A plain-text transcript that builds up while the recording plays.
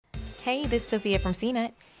Hey, this is Sophia from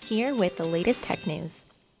CNET, here with the latest tech news.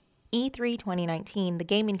 E3 2019, the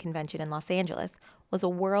gaming convention in Los Angeles, was a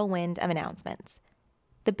whirlwind of announcements.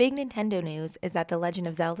 The big Nintendo news is that The Legend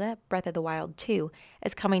of Zelda Breath of the Wild 2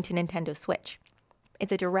 is coming to Nintendo Switch.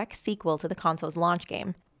 It's a direct sequel to the console's launch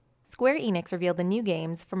game. Square Enix revealed the new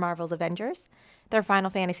games for Marvel's Avengers, their Final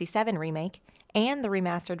Fantasy VII remake, and the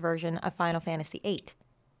remastered version of Final Fantasy VIII.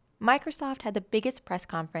 Microsoft had the biggest press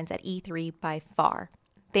conference at E3 by far.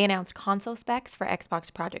 They announced console specs for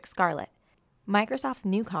Xbox Project Scarlet. Microsoft's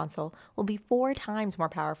new console will be 4 times more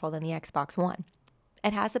powerful than the Xbox One.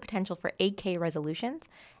 It has the potential for 8K resolutions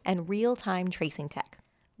and real-time tracing tech.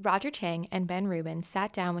 Roger Chang and Ben Rubin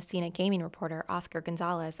sat down with CNET gaming reporter Oscar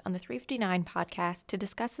Gonzalez on the 359 podcast to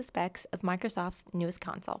discuss the specs of Microsoft's newest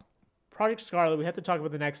console. Project Scarlet, we have to talk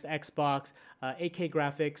about the next Xbox, 8K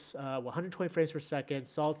graphics, 120 frames per second,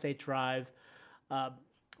 solid-state drive.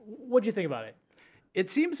 What do you think about it? It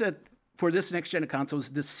seems that for this next gen of consoles,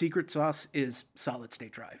 the secret sauce is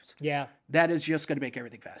solid-state drives. Yeah. That is just going to make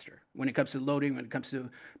everything faster. When it comes to loading, when it comes to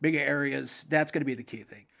bigger areas, that's going to be the key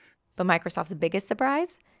thing. But Microsoft's biggest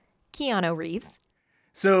surprise? Keanu Reeves.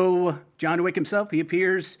 So John Wick himself, he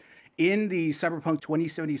appears in the Cyberpunk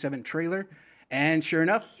 2077 trailer. And sure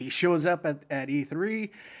enough, he shows up at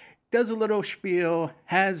E3, does a little spiel,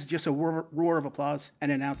 has just a roar of applause,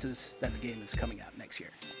 and announces that the game is coming out next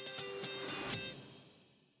year.